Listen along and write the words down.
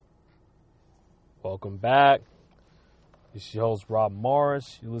Welcome back. It's your host, Rob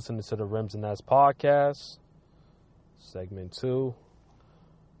Morris. You're listening to the Rims&Nets podcast, segment 2.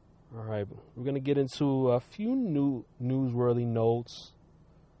 All right, we're going to get into a few newsworthy notes,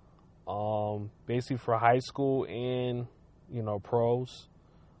 basically for high school and, pros.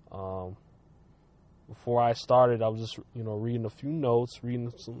 Before I started, I was just, reading a few notes,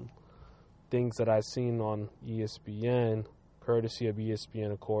 reading some things that I seen on ESPN, courtesy of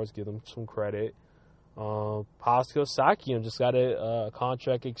ESPN, of course, give them some credit. Pascal Siakam just got a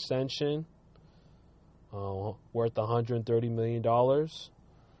contract extension worth $130 million.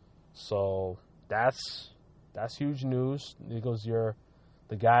 So that's huge news. Because you're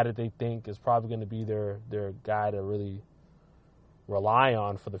the guy that they think is probably going to be their guy to really rely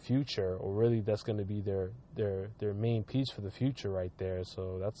on for the future, or really that's going to be their main piece for the future right there.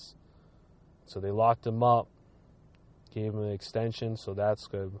 So they locked him up, gave him an extension, so that's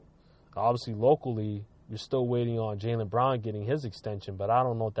good. Obviously, locally, you're still waiting on Jaylen Brown getting his extension, but I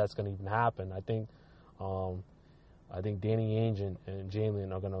don't know if that's going to even happen. I think Danny Ainge and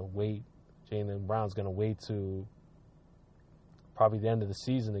Jaylen are going to wait. Jaylen Brown's going to wait to probably the end of the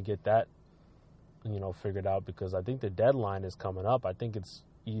season to get that, figured out, because I think the deadline is coming up. I think it's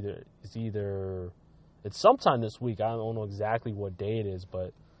sometime this week. I don't know exactly what day it is,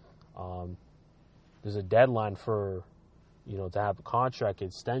 but there's a deadline for to have contract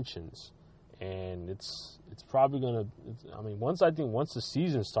extensions, and it's probably gonna. Once the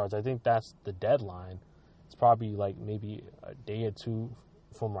season starts, I think that's the deadline. It's probably like maybe a day or two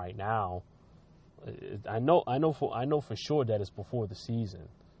from right now. I know for sure that it's before the season.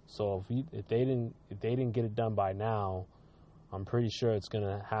 So if they didn't get it done by now, I'm pretty sure it's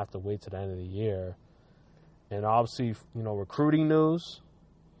gonna have to wait to the end of the year. And obviously, recruiting news.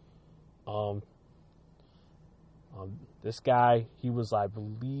 This guy, he was, I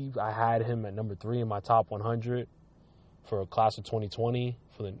believe, I had him at number 3 in my top 100 for a class of 2020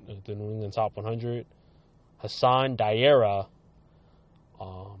 for the New England top 100. Hassan Diarra,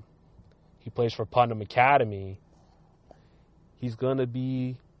 he plays for Putnam Academy. He's going to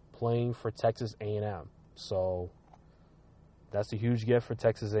be playing for Texas A&M. So that's a huge gift for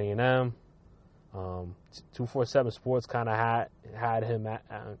Texas A&M. 247 Sports kind of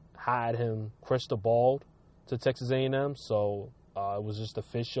had him crystal balled to Texas A&M, so it was just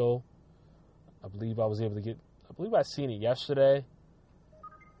official. I believe I seen it yesterday.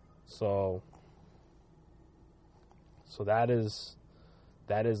 So that is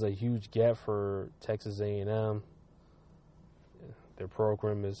a huge get for Texas A&M. Their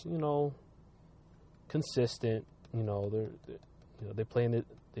program is, consistent. They play in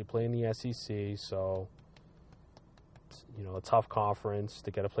the SEC, so a tough conference.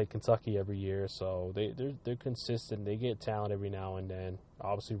 They got to play Kentucky every year, so they're consistent. They get talent every now and then.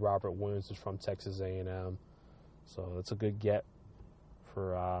 Obviously, Robert Williams is from Texas A&M, so it's a good get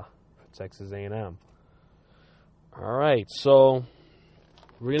for Texas A&M. All right, so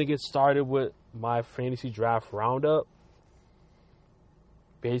we're gonna get started with my fantasy draft roundup.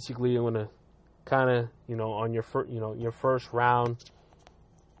 Basically, I'm gonna kind of on your first round,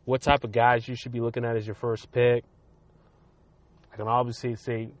 what type of guys you should be looking at as your first pick. I can obviously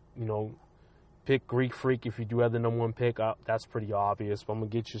say, pick Greek Freak if you do have the number 1 pick. That's pretty obvious. But I'm going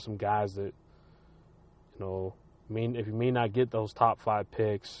to get you some guys that, if you may not get those top 5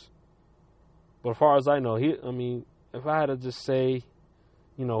 picks. But as far as I know, if I had to just say,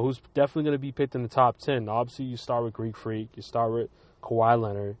 who's definitely going to be picked in the top 10, obviously you start with Greek Freak. You start with Kawhi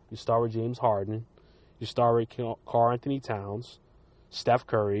Leonard. You start with James Harden. You start with Karl Anthony Towns, Steph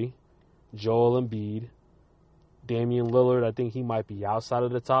Curry, Joel Embiid, Damian Lillard. I think he might be outside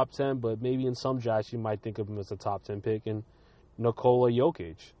of the top 10, but maybe in some drafts you might think of him as a top 10 pick. And Nikola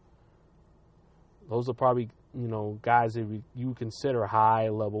Jokic. Those are probably, guys that you would consider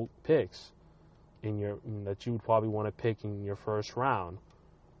high-level picks that you would probably want to pick in your first round.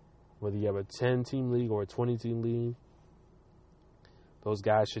 Whether you have a 10-team league or a 20-team league, those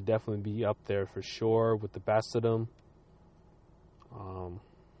guys should definitely be up there for sure with the best of them.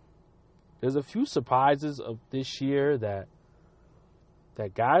 There's a few surprises of this year that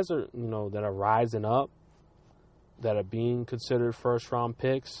guys are, that are rising up, that are being considered first-round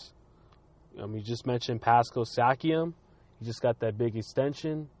picks. You just mentioned Pascal Siakam. He just got that big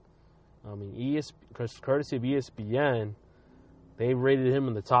extension. Courtesy of ESPN, they rated him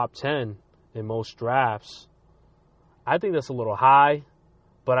in the top 10 in most drafts. I think that's a little high,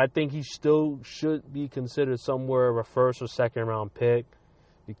 but I think he still should be considered somewhere of a first or second round pick,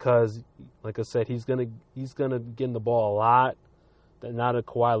 because, like I said, he's gonna get in the ball a lot. That now that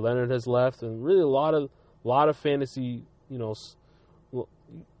Kawhi Leonard has left, and really a lot of fantasy, a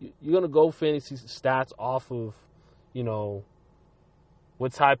you're gonna go fantasy stats off of, you know,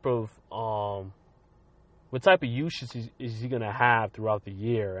 what type of usage is he gonna have throughout the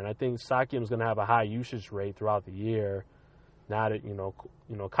year. And I think Siakam's gonna have a high usage rate throughout the year. Now that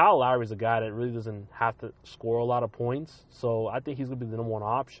Kyle Lowry's a guy that really doesn't have to score a lot of points, so I think he's gonna be the number one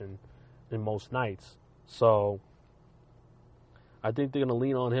option in most nights. So I think they're gonna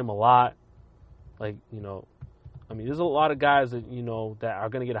lean on him a lot. Like, there's a lot of guys that that are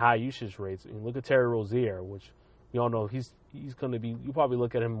gonna get high usage rates. I mean, look at Terry Rozier, which you all know he's gonna be. You probably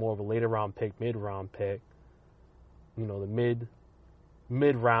look at him more of a later round pick, mid round pick. The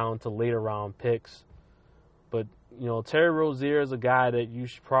mid round to later round picks. But Terry Rozier is a guy that you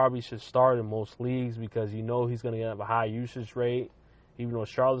probably should start in most leagues because he's going to have a high usage rate. Even though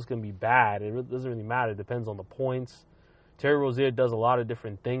Charlotte's going to be bad, it doesn't really matter. It depends on the points. Terry Rozier does a lot of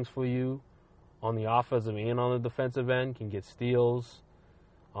different things for you on the offensive and on the defensive end. Can get steals.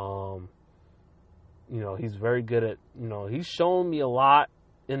 He's very good at. He's shown me a lot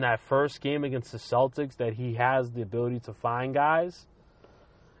in that first game against the Celtics that he has the ability to find guys.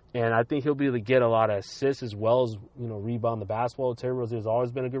 And I think he'll be able to get a lot of assists as well as, rebound the basketball. Terry Rozier's always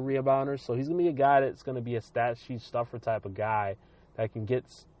been a good rebounder. So he's going to be a guy that's going to be a stat sheet stuffer type of guy that can get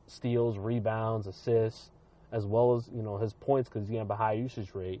steals, rebounds, assists, as well as, his points because he's going to have a high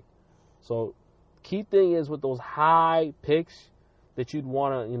usage rate. So key thing is with those high picks that you'd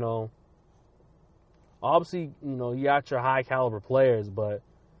want to, obviously, you got your high caliber players, but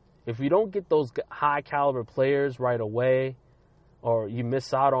if you don't get those high caliber players right away, or you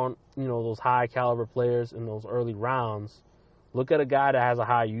miss out on, those high caliber players in those early rounds, look at a guy that has a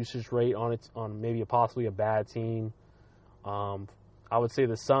high usage rate on maybe possibly a bad team. I would say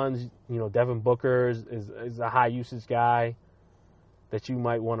the Suns, Devin Booker is a high usage guy that you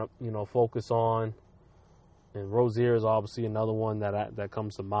might want to, focus on. And Rozier is obviously another one that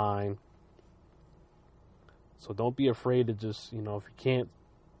comes to mind. So don't be afraid to just, if you can't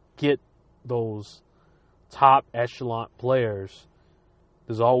get those top echelon players,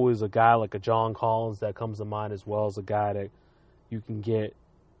 there's always a guy like a John Collins that comes to mind as well as a guy that you can get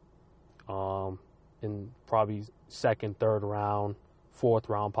in probably second, third round, fourth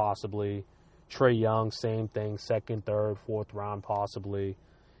round possibly. Trae Young, same thing, second, third, fourth round possibly.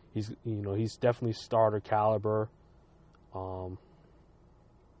 He's definitely starter caliber. So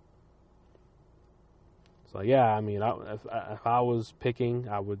yeah, if I was picking,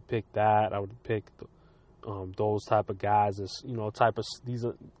 I would pick that. I would pick those type of guys as these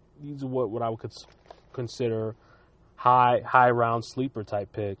are what I would consider high round sleeper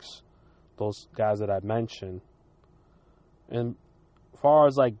type picks. Those guys that I mentioned. And as far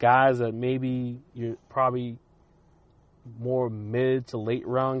as like guys that maybe you're probably more mid to late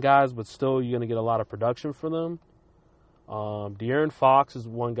round guys, but still you're gonna get a lot of production for them. De'Aaron Fox is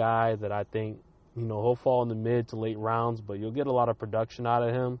one guy that I think he'll fall in the mid to late rounds, but you'll get a lot of production out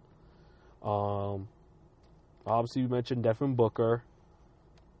of him. Obviously, you mentioned Devin Booker.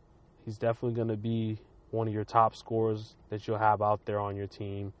 He's definitely going to be one of your top scorers that you'll have out there on your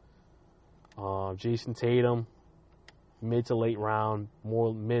team. Jason Tatum, mid to late round,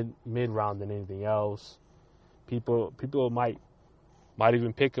 more mid round than anything else. People might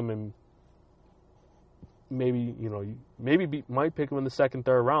even pick him in might pick him in the second,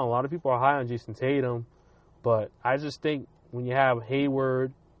 third round. A lot of people are high on Jason Tatum, but I just think when you have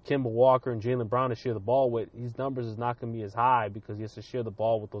Hayward, Kemba Walker, and Jaylen Brown to share the ball with, his numbers is not going to be as high because he has to share the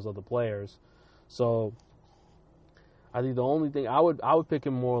ball with those other players. So I think the only thing I would pick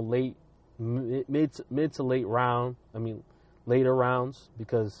him more late, mid to late round. Later rounds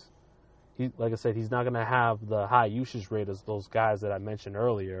because like I said, he's not going to have the high usage rate as those guys that I mentioned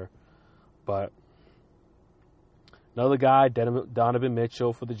earlier. But another guy, Donovan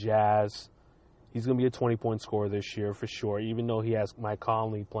Mitchell for the Jazz. He's going to be a 20-point scorer this year for sure, even though he has Mike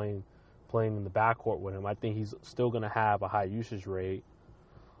Conley playing in the backcourt with him. I think he's still going to have a high usage rate.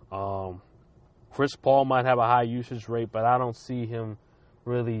 Chris Paul might have a high usage rate, but I don't see him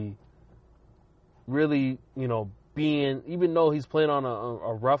really, being, even though he's playing on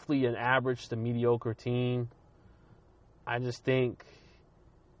a roughly an average to mediocre team, I just think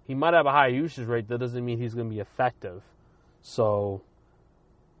he might have a high usage rate. That doesn't mean he's going to be effective. So,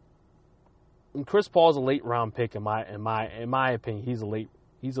 and Chris Paul's a late round pick in my opinion.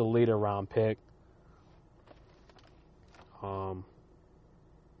 He's a later round pick. Yeah,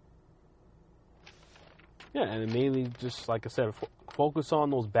 and mainly just like I said, focus on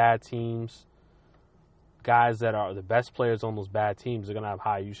those bad teams. Guys that are the best players on those bad teams are gonna have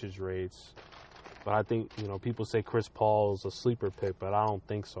high usage rates. But I think people say Chris Paul is a sleeper pick, but I don't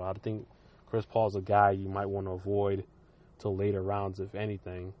think so. I think Chris Paul's a guy you might want to avoid till later rounds, if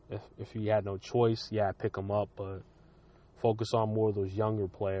anything. If he had no choice, yeah, pick him up, but focus on more of those younger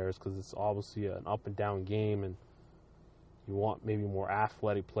players because it's obviously an up and down game, and you want maybe more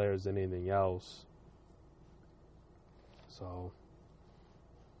athletic players than anything else. So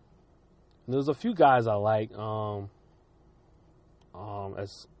there's a few guys I like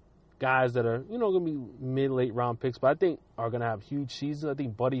as guys that are, going to be mid-late round picks, but I think are going to have huge seasons. I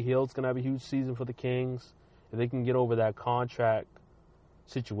think Buddy Hield's going to have a huge season for the Kings. If they can get over that contract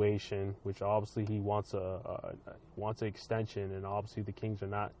situation, which obviously he wants an extension, and obviously the Kings are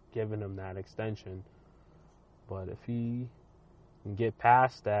not giving him that extension. But if he can get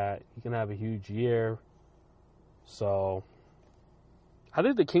past that, he can have a huge year. So I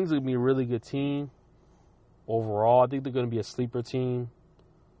think the Kings are going to be a really good team overall. I think they're going to be a sleeper team.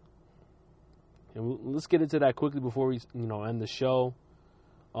 And let's get into that quickly before we end the show.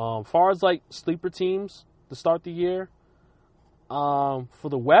 Far as like sleeper teams to start the year, for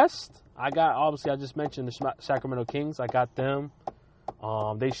the West, I just mentioned the Sacramento Kings. I got them.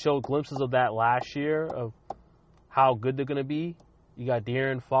 They showed glimpses of that last year of how good they're going to be. You got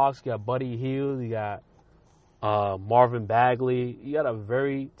De'Aaron Fox, you got Buddy Hield, you got Marvin Bagley. You got a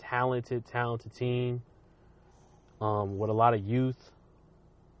very talented team with a lot of youth.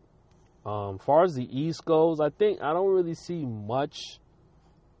 Far as the East goes, I don't really see much.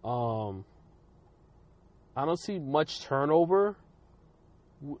 I don't see much turnover.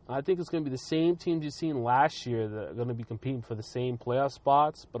 I think it's going to be the same teams you've seen last year that are going to be competing for the same playoff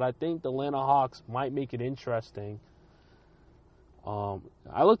spots. But I think the Atlanta Hawks might make it interesting. I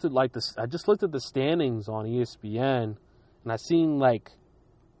just looked at the standings on ESPN, and I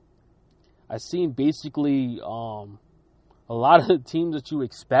seen basically a lot of the teams that you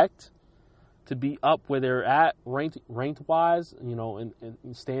expect to be up where they're at ranked wise, in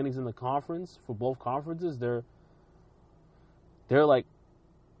standings in the conference for both conferences. They're like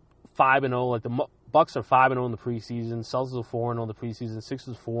 5-0. Like the Bucks are 5-0 in the preseason. Celtics are 4-0 in the preseason.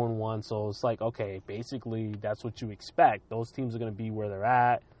 Sixers 4-1. So it's like, okay, basically that's what you expect. Those teams are going to be where they're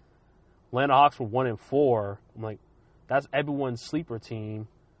at. Atlanta Hawks were 1-4. I'm like, that's everyone's sleeper team,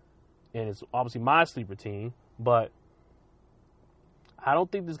 and it's obviously my sleeper team. But I don't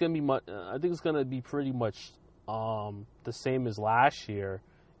think there's going to be much. I think it's going to be pretty much the same as last year.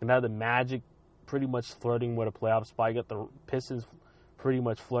 And now the Magic pretty much flirting with a playoff spot. You got the Pistons pretty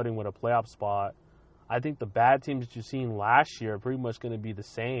much flirting with a playoff spot. I think the bad teams that you've seen last year are pretty much going to be the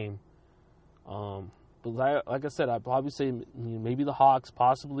same. But like I said, I'd probably say maybe the Hawks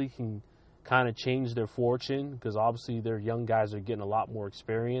possibly can kind of change their fortune because obviously their young guys are getting a lot more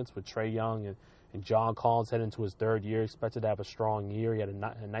experience with Trae Young and John Collins heading into his third year, expected to have a strong year. He had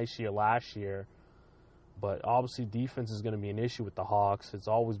a nice year last year. But obviously defense is going to be an issue with the Hawks. It's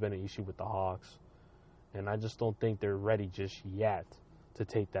always been an issue with the Hawks. And I just don't think they're ready just yet to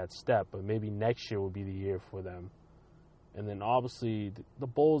take that step. But maybe next year will be the year for them. And then obviously the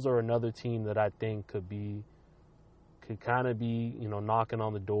Bulls are another team that I think could kind of be, knocking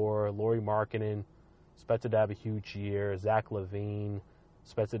on the door. Lauri Markkanen expected to have a huge year. Zach LaVine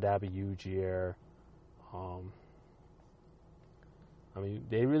expected to have a huge year.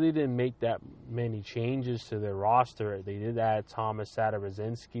 They really didn't make that many changes to their roster. They did add Thomas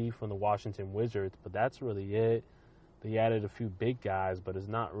Satorazinski from the Washington Wizards, but that's really it. They added a few big guys, but it's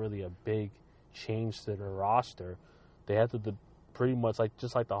not really a big change to their roster. They have to pretty much,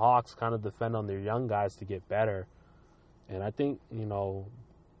 just like the Hawks, kind of defend on their young guys to get better. And I think,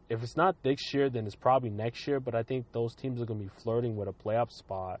 if it's not this year, then it's probably next year. But I think those teams are going to be flirting with a playoff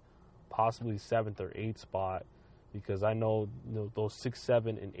spot, possibly 7th or 8th spot, because I know, those 6,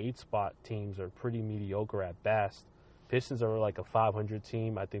 7, and 8 spot teams are pretty mediocre at best. Pistons are like a 500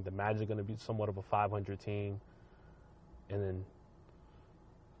 team. I think the Magic are going to be somewhat of a 500 team. And then,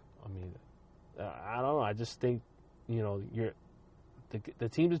 I don't know. I just think, you're the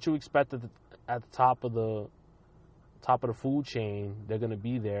teams that you expect at the top of the food chain, they're going to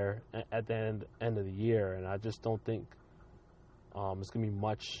be there at the end of the year, and I just don't think it's going to be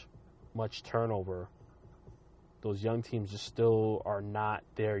much turnover. Those young teams just still are not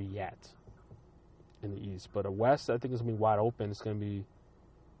there yet in the East. But the West, I think it's going to be wide open. It's going to be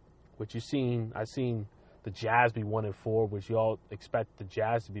what you've seen. I've seen the Jazz be 1-4, which you all expect the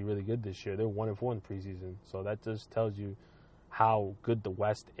Jazz to be really good this year. They're 1-4 in the preseason, so that just tells you how good the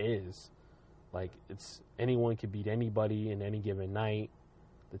West is. Like, it's anyone can beat anybody in any given night.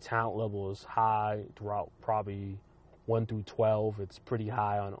 The talent level is high throughout probably 1 through 12. It's pretty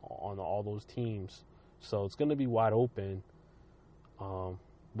high on all those teams. So it's going to be wide open.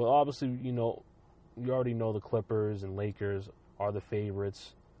 But obviously, you already know the Clippers and Lakers are the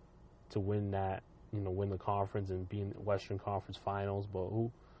favorites to win that win the conference and be in Western Conference Finals. But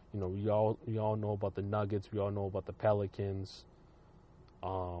we all know about the Nuggets. We all know about the Pelicans.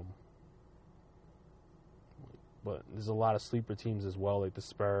 But there's a lot of sleeper teams as well, like the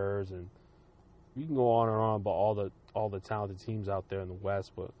Spurs, and we can go on and on about all the talented teams out there in the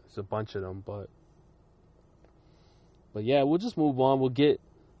West. But there's a bunch of them. But yeah, we'll just move on. We'll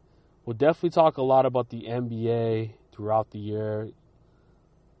definitely talk a lot about the NBA throughout the year.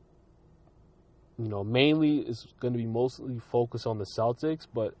 Mainly it's going to be mostly focused on the Celtics,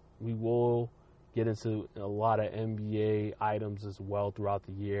 but we will get into a lot of NBA items as well throughout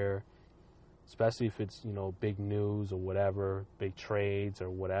the year, especially if it's, big news or whatever, big trades or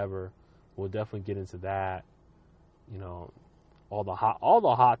whatever. We'll definitely get into that. All the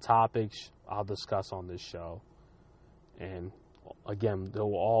hot topics I'll discuss on this show. And again, there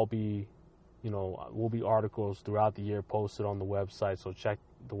will all be, will be articles throughout the year posted on the website. So check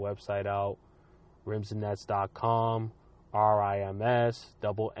the website out, Rims&Nets.com,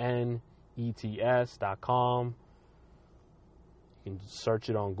 RIMSNNETS.com. You can search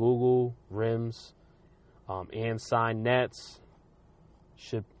it on Google, Rims, and sign Nets.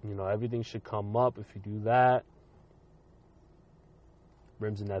 Everything should come up if you do that.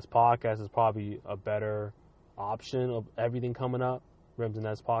 Rims and Nets podcast is probably a better option of everything coming up. Rims and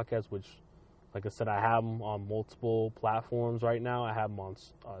Nets podcast, which, like I said, I have them on multiple platforms right now. I have them on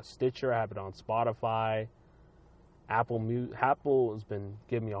Stitcher. I have it on Spotify. Apple has been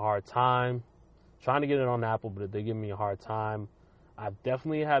giving me a hard time. Trying to get it on Apple, but they give me a hard time. I've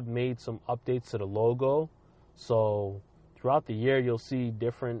definitely have made some updates to the logo. So throughout the year, you'll see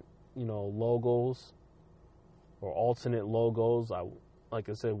different, logos or alternate logos. Like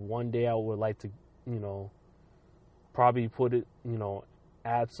I said, one day I would like to, probably put it,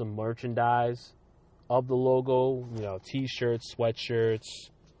 add some merchandise of the logo, T-shirts, sweatshirts,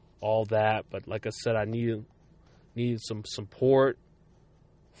 all that. But like I said, I needed some support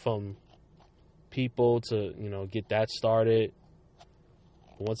from people to, get that started.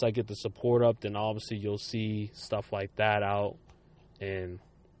 But once I get the support up, then obviously you'll see stuff like that out, and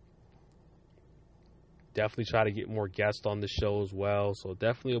definitely try to get more guests on the show as well. So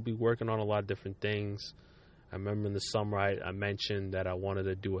definitely will be working on a lot of different things. I remember in the summer I mentioned that I wanted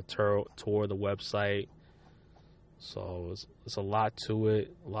to do a tour of the website. So it's a lot to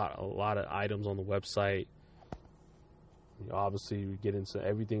it, a lot of items on the website. Obviously, we get into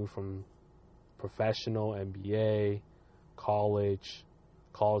everything from professional, NBA, college.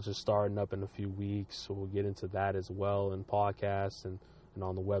 College is starting up in a few weeks, so we'll get into that as well in podcasts and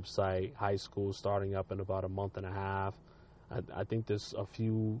on the website. High school starting up in about a month and a half. I think there's a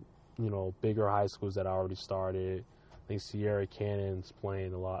few, bigger high schools that already started. I think Sierra Cannon's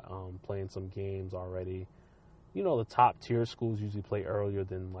playing a lot, playing some games already. The top tier schools usually play earlier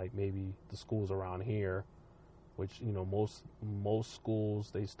than like maybe the schools around here, which, most schools,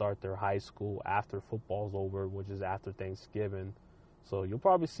 they start their high school after football's over, which is after Thanksgiving. So you'll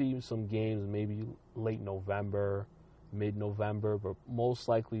probably see some games maybe late November, mid-November, but most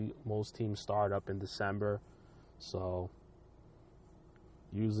likely most teams start up in December. So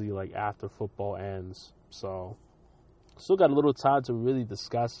usually like after football ends. So still got a little time to really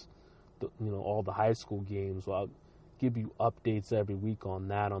discuss all the high school games. So I'll give you updates every week on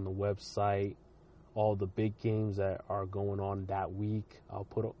that on the website. All the big games that are going on that week, I'll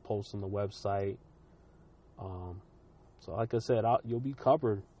post on the website. So like I said, you'll be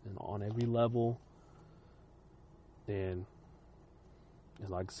covered on every level. And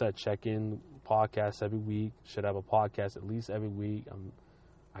like I said, check in podcasts every week. Should have a podcast at least every week.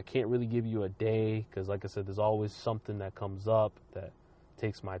 I can't really give you a day because, like I said, there's always something that comes up that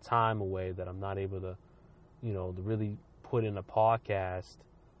takes my time away that I'm not able to, to really put in a podcast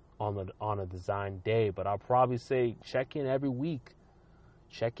on a design day. But I'll probably say check in every week.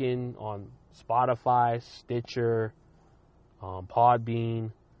 Check in on Spotify, Stitcher,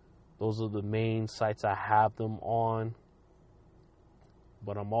 Podbean. Those are the main sites I have them on.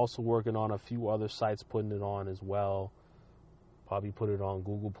 But I'm also working on a few other sites putting it on as well. Probably put it on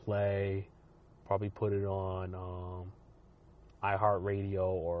Google Play. Probably put it on iHeartRadio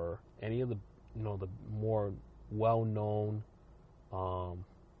or any of the the more well-known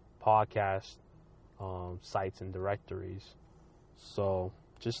podcast sites and directories. So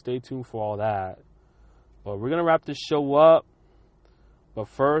just stay tuned for all that. But we're gonna wrap this show up. But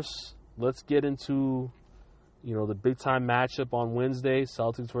first, let's get into the big time matchup on Wednesday,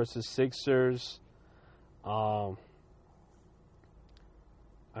 Celtics versus Sixers. But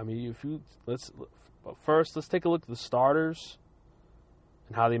first, let's take a look at the starters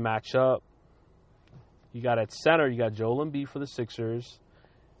and how they match up. You got at center, you got Joel Embiid for the Sixers,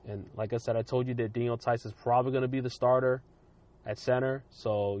 And like I said, I told you that Daniel Tice is probably going to be the starter at center.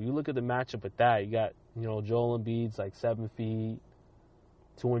 So you look at the matchup with that. You got, Joel Embiid's like 7 feet,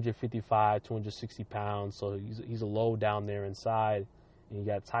 255, 260 pounds. So he's a low down there inside. And you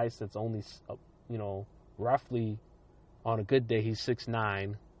got Tice that's only, roughly on a good day, he's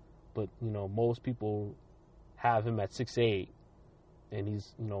 6'9". But, most people have him at 6'8". And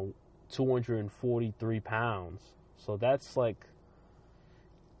he's, 243 pounds. So that's like,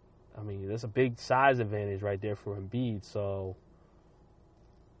 that's a big size advantage right there for Embiid. So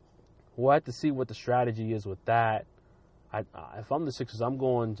we'll have to see what the strategy is with that. If I'm the Sixers, I'm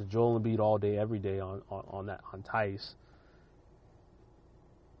going to Joel Embiid all day, every day on Tice.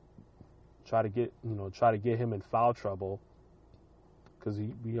 Try to get him in foul trouble, because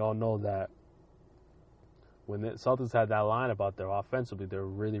we all know that when the Celtics had that lineup out there offensively, they're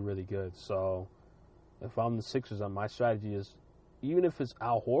really, really good. So if I'm the Sixers, my strategy is, even if it's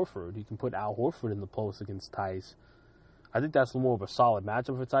Al Horford, you can put Al Horford in the post against Tice. I think that's more of a solid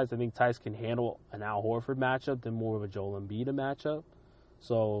matchup for Tice. I think Tice can handle an Al Horford matchup than more of a Joel Embiid matchup.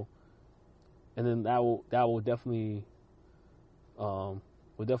 So, and then that will definitely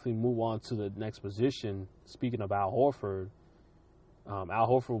move on to the next position. Speaking of Al Horford, Al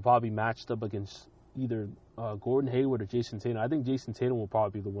Horford will probably be matched up against either Gordon Hayward or Jason Tatum. I think Jason Tatum will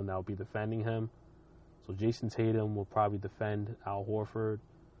probably be the one that will be defending him. So Jason Tatum will probably defend Al Horford.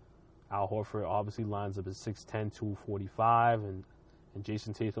 Al Horford obviously lines up as 6'10", 245, and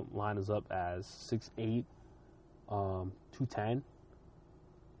Jason Tatum lines up as 6'8", 210.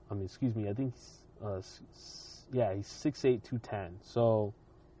 I think he's 6'8", 210. So,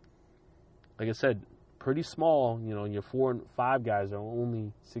 like I said, pretty small. Your 4 and 5 guys are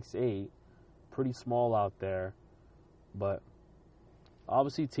only 6'8", pretty small out there. But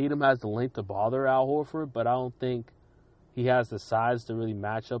obviously Tatum has the length to bother Al Horford, but I don't think he has the size to really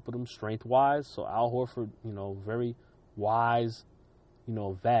match up with him strength-wise. So Al Horford, very wise,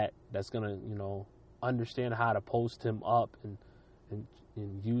 vet that's going to, understand how to post him up and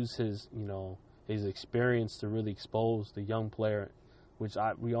use his, his experience to really expose the young player, which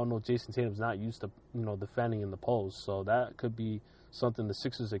we all know Jason Tatum's not used to, defending in the post. So that could be something the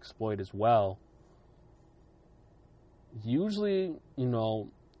Sixers exploit as well. Usually, in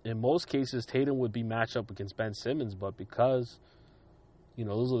most cases, Tatum would be matched up against Ben Simmons, but because,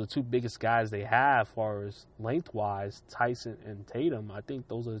 those are the two biggest guys they have as far as lengthwise, Tyson and Tatum, I think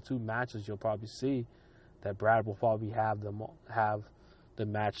those are the two matches you'll probably see that Brad will probably have them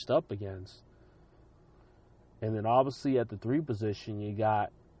matched up against. And then obviously at the 3 position, you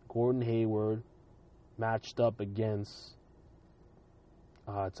got Gordon Hayward matched up against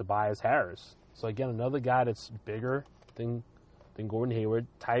Tobias Harris. So again, another guy that's bigger than Gordon Hayward.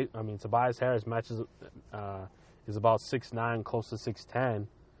 Tobias Harris is about 6'9", close to 6'10",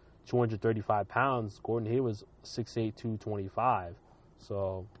 235 pounds. Gordon Hayward's 6'8", 225.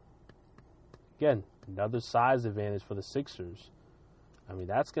 So, again, another size advantage for the Sixers.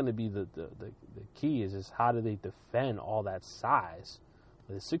 That's going to be the key is how do they defend all that size.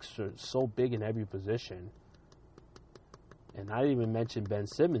 The Sixers are so big in every position. And I didn't even mention Ben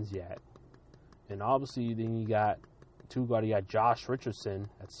Simmons yet. And obviously, then you got Josh Richardson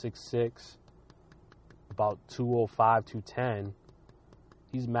at 6'6", about 205, 210.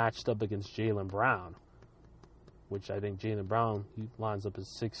 He's matched up against Jaylen Brown, which I think Jaylen Brown, he lines up as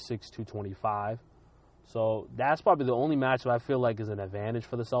 6'6", 225. So that's probably the only matchup I feel like is an advantage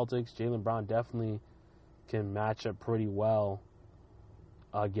for the Celtics. Jaylen Brown definitely can match up pretty well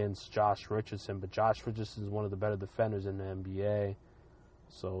against Josh Richardson, but Josh Richardson is one of the better defenders in the NBA.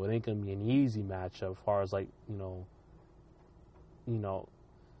 So it ain't going to be an easy matchup as far as, if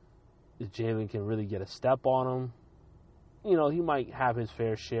Jaylen can really get a step on him. He might have his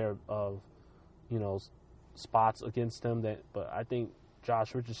fair share of, spots against him. But I think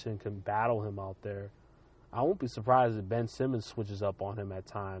Josh Richardson can battle him out there. I won't be surprised if Ben Simmons switches up on him at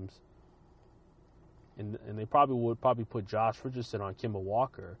times. And they would put Josh Richardson on Kemba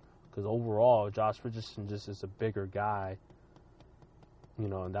Walker, because overall Josh Richardson just is a bigger guy.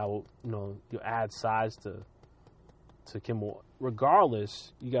 And that will, you add size to Kemba.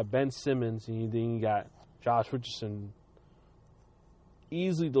 Regardless, you got Ben Simmons and then you got Josh Richardson.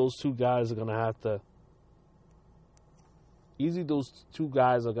 Easily those two guys are gonna have to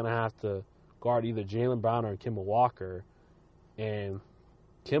guard either Jaylen Brown or Kemba Walker, and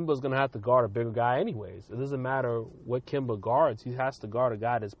Kemba's going to have to guard a bigger guy anyways. It doesn't matter what Kemba guards. He has to guard a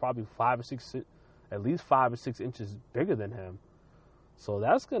guy that's probably at least 5 or 6 inches bigger than him. So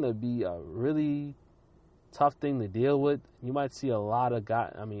that's going to be a really tough thing to deal with. You might see a lot of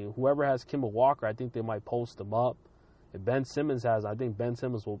guys. Whoever has Kemba Walker, I think they might post him up If Ben Simmons has, I think Ben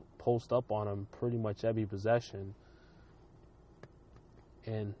Simmons will post up on him pretty much every possession.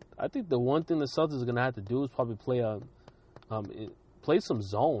 And I think the one thing the Celtics are going to have to do is probably play some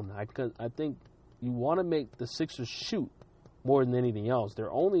zone. I think you want to make the Sixers shoot more than anything else.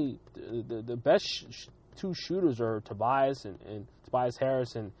 They're only the best two shooters are Tobias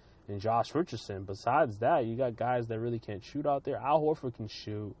Harris and Josh Richardson. Besides that, you got guys that really can't shoot out there. Al Horford can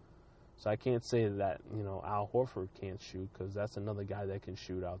shoot, so I can't say that Al Horford can't shoot, because that's another guy that can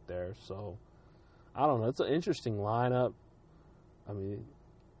shoot out there. So I don't know. It's an interesting lineup. I mean,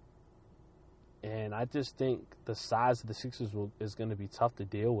 and I just think the size of the Sixers is going to be tough to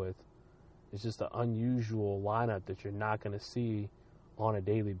deal with. It's just an unusual lineup that you're not going to see on a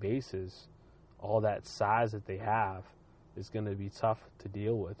daily basis. All that size that they have is going to be tough to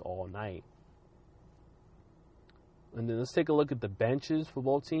deal with all night. And then let's take a look at the benches for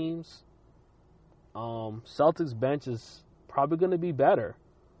both teams. Celtics bench is probably going to be better.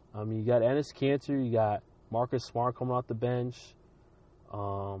 You got Enes Kanter, you got Marcus Smart coming off the bench.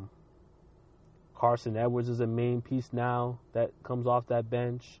 Carson Edwards is a main piece now that comes off that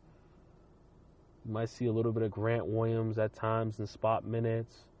bench. You might see a little bit of Grant Williams at times in spot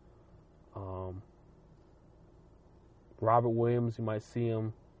minutes. Robert Williams, you might see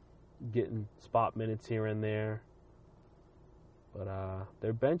him getting spot minutes here and there. But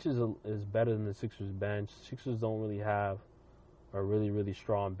their bench is better than the Sixers bench. Sixers don't really have a really, really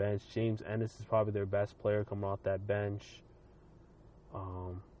strong bench. James Ennis is probably their best player coming off that bench.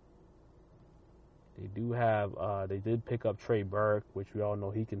 They did pick up Trey Burke, which we all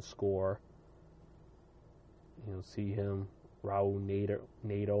know he can score. See him. Raul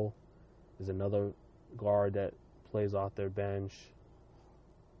Nato is another guard that plays off their bench.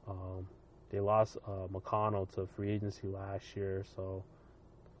 They lost McConnell to free agency last year,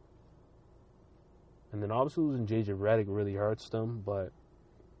 and then obviously losing JJ Redick really hurts them. But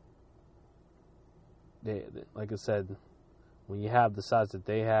they, like I said, when you have the size that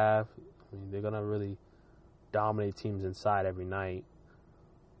they have, they're gonna really dominate teams inside every night.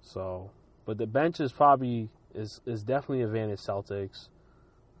 So, but the bench is probably is definitely advantage Celtics.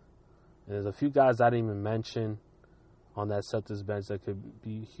 And there's a few guys I didn't even mention on that Celtics bench that could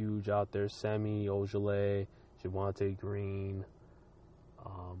be huge out there. Semi Ojeleye, Javonte Green.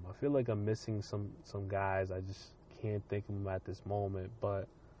 I feel like I'm missing some guys. I just can't think of them at this moment. But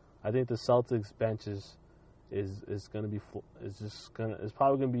I think the Celtics bench is probably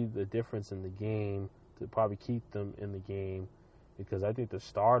gonna be the difference in the game to probably keep them in the game, because I think the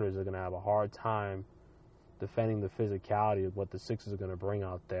starters are gonna have a hard time defending the physicality of what the Sixers are gonna bring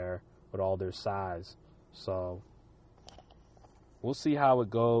out there with all their size. So we'll see how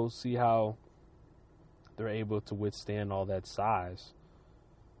it goes. See how they're able to withstand all that size,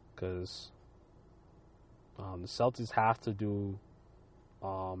 because the Celtics have to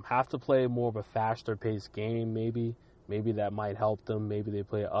play more of a faster paced game. Maybe that might help them. Maybe they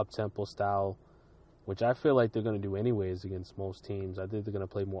play an up-tempo style, which I feel like they're going to do anyways against most teams. I think they're going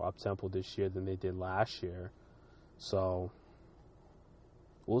to play more up-tempo this year than they did last year. So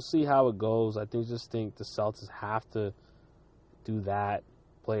we'll see how it goes. I just think the Celtics have to do that,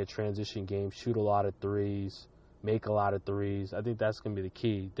 play a transition game, shoot a lot of threes, make a lot of threes. I think that's going to be the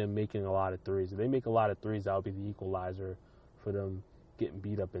key, them making a lot of threes. If they make a lot of threes, that'll be the equalizer for them getting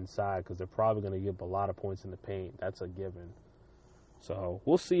beat up inside, because they're probably going to give up a lot of points in the paint. That's a given. So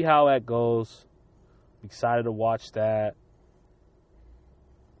we'll see how that goes. Excited to watch that.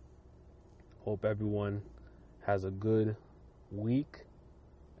 Hope everyone has a good week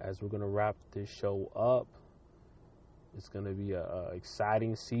as we're going to wrap this show up. It's going to be an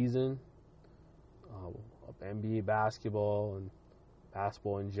exciting season of NBA basketball and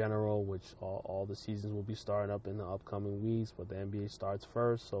basketball in general, which all the seasons will be starting up in the upcoming weeks, but the NBA starts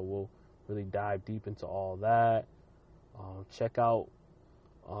first, so we'll really dive deep into all that. Check out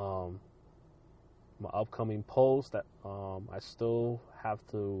my upcoming post. That I still have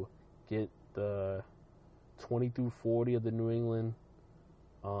to get the 20 through 40 of the New England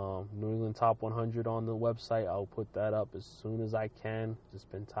Top 100 on the website. I'll put that up as soon as I can. Just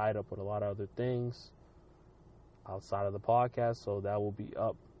been tied up with a lot of other things outside of the podcast, so that will be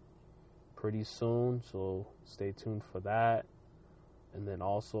up pretty soon, so stay tuned for that. And then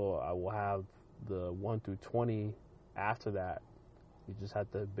also I will have the 1 through 20 after that. You just have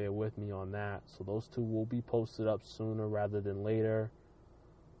to bear with me on that. So those two will be posted up sooner rather than later.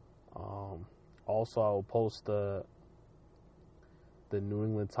 Also, I will post the New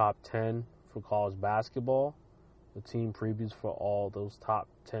England top 10 for college basketball, the team previews for all those top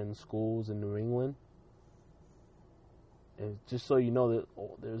 10 schools in New England. And just so you know, that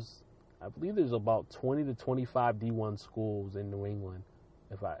there's I believe there's about 20 to 25 D1 schools in New England.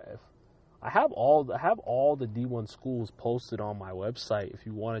 If I have all the D1 schools posted on my website. If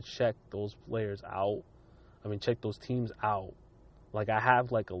you want to check those players out, check those teams out. Like, I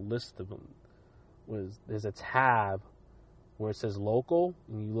have like a list of them. There's a tab where it says local,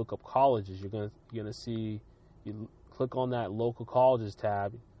 and you look up colleges. You're gonna see. You click on that local colleges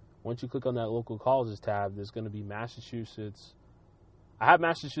tab. Once you click on that local colleges tab, there's gonna be Massachusetts. I have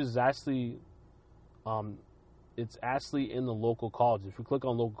Massachusetts actually. It's actually in the local colleges. If you click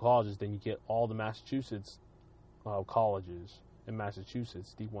on local colleges, then you get all the Massachusetts colleges in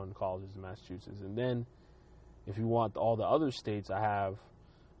Massachusetts, D1 colleges in Massachusetts. And then if you want all the other states, I have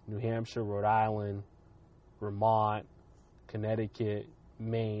New Hampshire, Rhode Island, Vermont, Connecticut,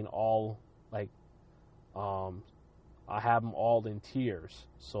 Maine, all like I have them all in tiers.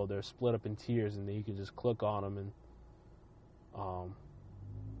 So they're split up in tiers, and then you can just click on them and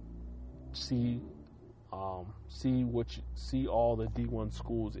see all the D1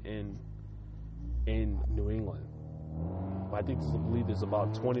 schools in New England. I believe there's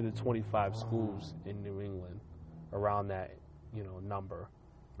about 20 to 25 schools in New England around that, number.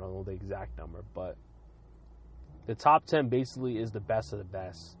 I don't know the exact number, but the top 10 basically is the best of the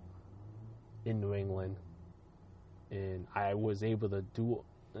best in New England. And I was able to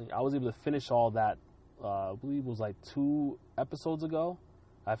finish all that, I believe it was like 2 episodes ago.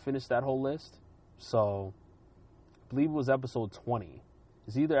 I finished that whole list. So, I believe it was episode 20.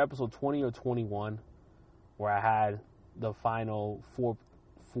 It's either episode 20 or 21 where I had the final four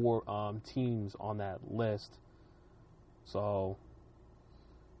teams on that list. So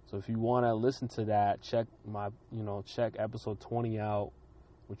if you want to listen to that, check episode 20 out,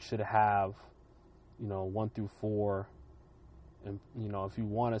 which should have, 1 through 4. And, if you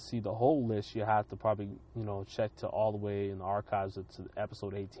want to see the whole list, you have to probably, check to all the way in the archives to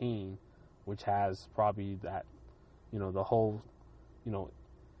episode 18, which has probably that, the whole, the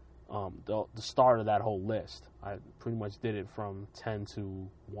start of that whole list. I pretty much did it from 10 to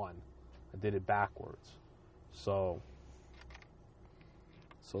 1. I did it backwards. So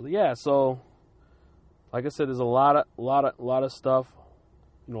yeah, like I said, there's a lot of stuff,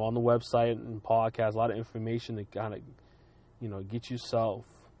 on the website and podcast, a lot of information to kind of, get yourself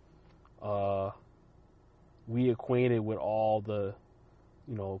reacquainted with all the,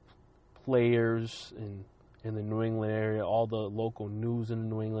 players in the New England area, all the local news in the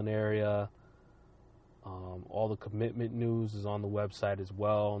New England area. All the commitment news is on the website as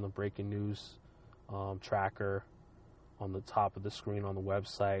well, on the breaking news tracker on the top of the screen on the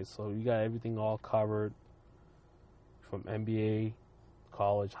website. So you got everything all covered from NBA,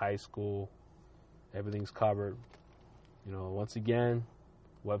 college, high school. Everything's covered. Once again,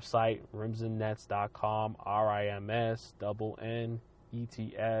 website rimsandnets.com,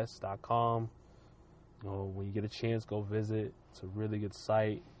 RIMSNNETS.com. When you get a chance, go visit. It's a really good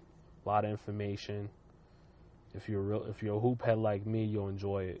site. A lot of information. If you're a hoop head like me, you'll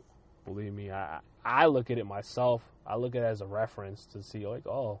enjoy it. Believe me, I look at it myself. I look at it as a reference to see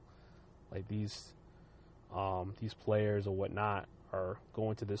these players or whatnot are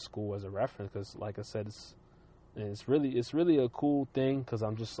going to this school as a reference, because like I said, it's really a cool thing, because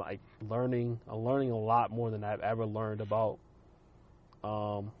I'm just like learning a lot more than I've ever learned about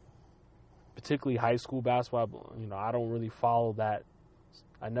particularly high school basketball. I don't really follow that.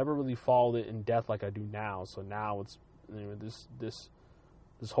 I never really followed it in depth like I do now. So now it's this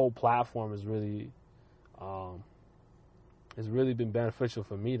whole platform is really has really been beneficial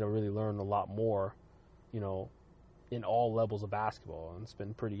for me to really learn a lot more, in all levels of basketball. And it's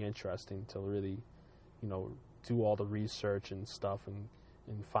been pretty interesting to really, do all the research and stuff and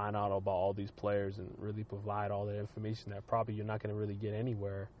find out about all these players and really provide all the information that probably you're not going to really get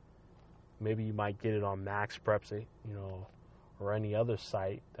anywhere. Maybe you might get it on Max Preps, or any other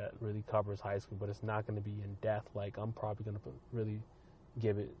site that really covers high school, but it's not going to be in depth. Like, I'm probably going to really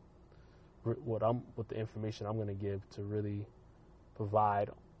give it what the information I'm going to give to really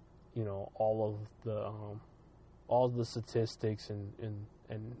provide, all of the statistics and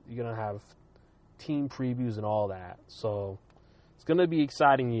you're going to have team previews and all that. So it's going to be an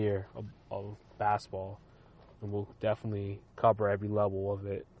exciting year of basketball, and we'll definitely cover every level of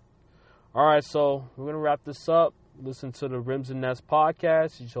it. All right, so we're going to wrap this up. Listen to the Rims and Nets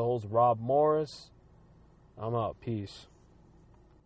podcast. It's your host, Rob Morris. I'm out. Peace.